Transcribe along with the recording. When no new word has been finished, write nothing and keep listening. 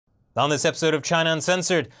On this episode of China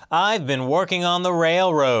Uncensored, I've been working on the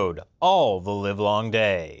railroad all the livelong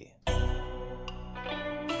day.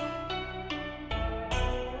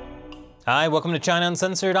 Hi, welcome to China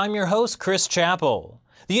Uncensored. I'm your host, Chris Chappell.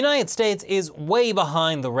 The United States is way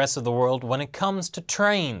behind the rest of the world when it comes to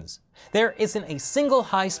trains. There isn't a single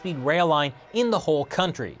high-speed rail line in the whole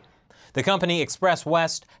country. The company Express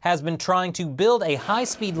West has been trying to build a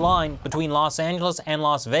high-speed line between Los Angeles and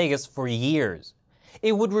Las Vegas for years.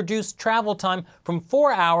 It would reduce travel time from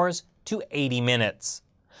 4 hours to 80 minutes.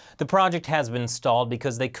 The project has been stalled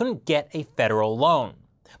because they couldn't get a federal loan.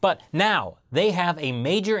 But now they have a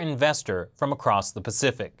major investor from across the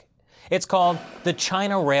Pacific. It's called the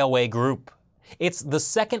China Railway Group. It's the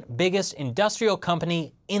second biggest industrial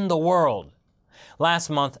company in the world. Last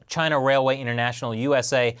month, China Railway International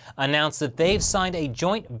USA announced that they've signed a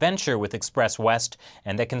joint venture with Express West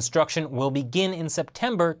and that construction will begin in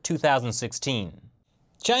September 2016.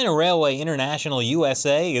 China Railway International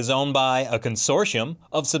USA is owned by a consortium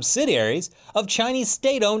of subsidiaries of Chinese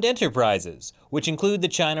state-owned enterprises, which include the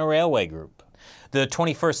China Railway Group. The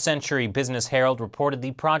 21st Century Business Herald reported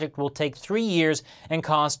the project will take 3 years and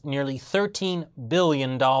cost nearly $13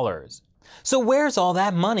 billion. So where's all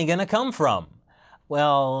that money going to come from?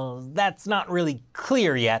 Well, that's not really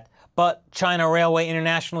clear yet, but China Railway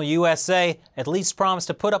International USA at least promised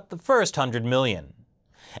to put up the first $100 million.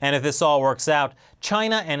 And if this all works out,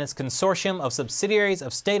 China and its consortium of subsidiaries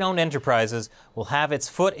of state-owned enterprises will have its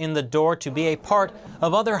foot in the door to be a part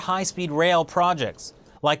of other high-speed rail projects,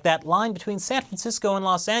 like that line between San Francisco and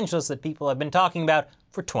Los Angeles that people have been talking about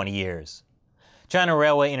for 20 years. China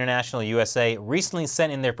Railway International USA recently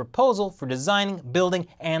sent in their proposal for designing, building,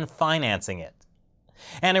 and financing it.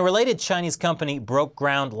 And a related Chinese company broke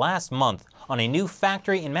ground last month on a new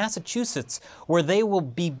factory in Massachusetts where they will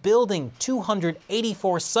be building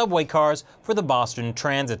 284 subway cars for the Boston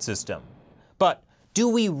transit system. But do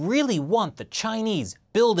we really want the Chinese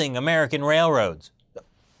building American railroads?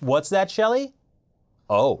 What's that, Shelley?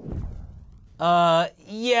 Oh.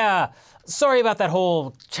 Yeah. Sorry about that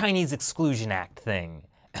whole Chinese Exclusion Act thing.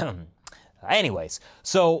 Anyways,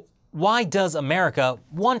 so why does America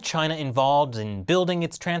want China involved in building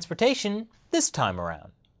its transportation this time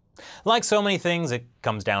around? Like so many things, it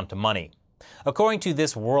comes down to money. According to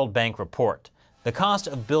this World Bank report, the cost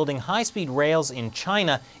of building high-speed rails in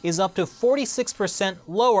China is up to 46%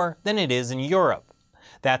 lower than it is in Europe.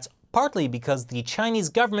 That's partly because the Chinese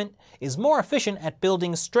government is more efficient at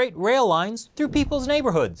building straight rail lines through people's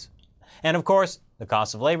neighborhoods. And of course, the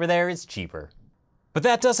cost of labor there is cheaper. But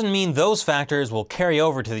that doesn't mean those factors will carry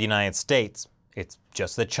over to the United States. It's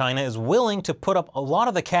just that China is willing to put up a lot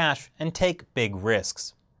of the cash and take big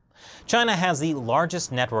risks. China has the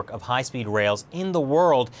largest network of high-speed rails in the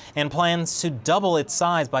world and plans to double its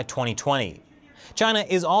size by 2020. China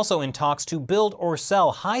is also in talks to build or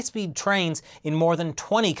sell high-speed trains in more than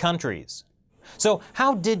 20 countries. So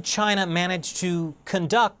how did China manage to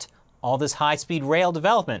conduct all this high-speed rail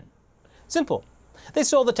development? Simple. They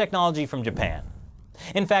stole the technology from Japan.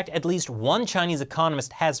 In fact, at least one Chinese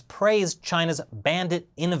economist has praised China's bandit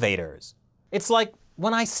innovators. It's like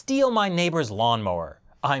when I steal my neighbor's lawnmower,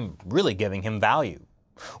 I'm really giving him value.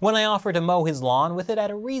 When I offer to mow his lawn with it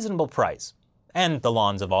at a reasonable price, and the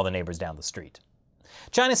lawns of all the neighbors down the street.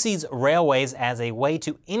 China sees railways as a way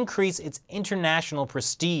to increase its international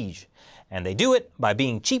prestige, and they do it by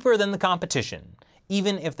being cheaper than the competition,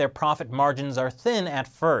 even if their profit margins are thin at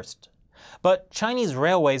first. But Chinese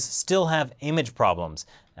railways still have image problems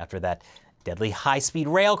after that deadly high-speed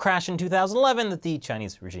rail crash in 2011 that the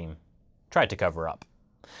Chinese regime tried to cover up.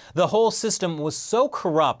 The whole system was so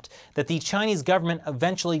corrupt that the Chinese government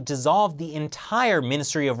eventually dissolved the entire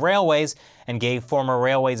Ministry of Railways and gave former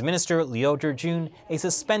Railways Minister Liu Zhijun a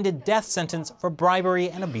suspended death sentence for bribery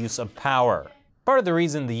and abuse of power. Part of the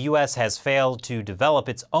reason the US has failed to develop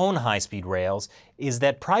its own high-speed rails is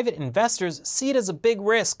that private investors see it as a big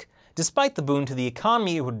risk, despite the boon to the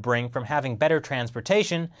economy it would bring from having better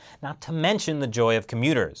transportation, not to mention the joy of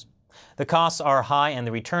commuters. The costs are high and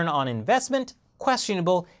the return on investment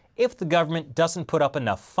questionable if the government doesn't put up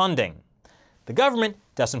enough funding. The government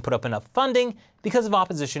doesn't put up enough funding because of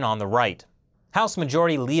opposition on the right. House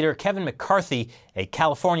Majority Leader Kevin McCarthy, a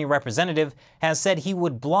California representative, has said he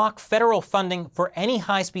would block federal funding for any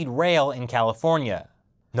high-speed rail in California.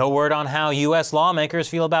 No word on how US lawmakers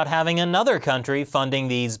feel about having another country funding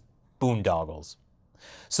these boondoggles.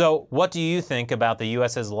 So what do you think about the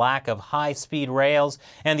US's lack of high-speed rails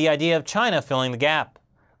and the idea of China filling the gap?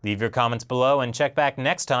 Leave your comments below and check back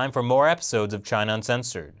next time for more episodes of China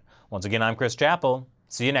Uncensored. Once again, I'm Chris Chappell.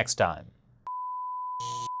 See you next time.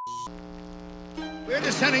 We're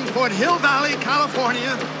descending toward Hill Valley,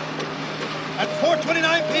 California, at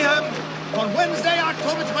 4:29 p.m. on Wednesday,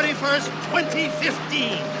 October 21st,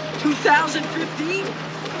 2015. 2015?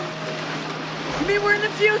 You mean we're in the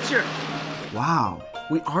future? Wow,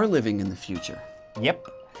 we are living in the future. Yep.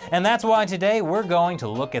 And that's why today we're going to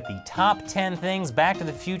look at the top 10 things Back to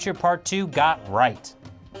the Future Part 2 got right.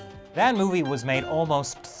 That movie was made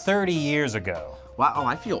almost 30 years ago. Wow,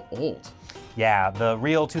 I feel old. Yeah, the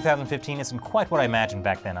real 2015 isn't quite what I imagined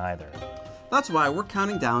back then either. That's why we're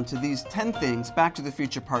counting down to these 10 things Back to the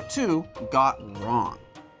Future Part 2 got wrong.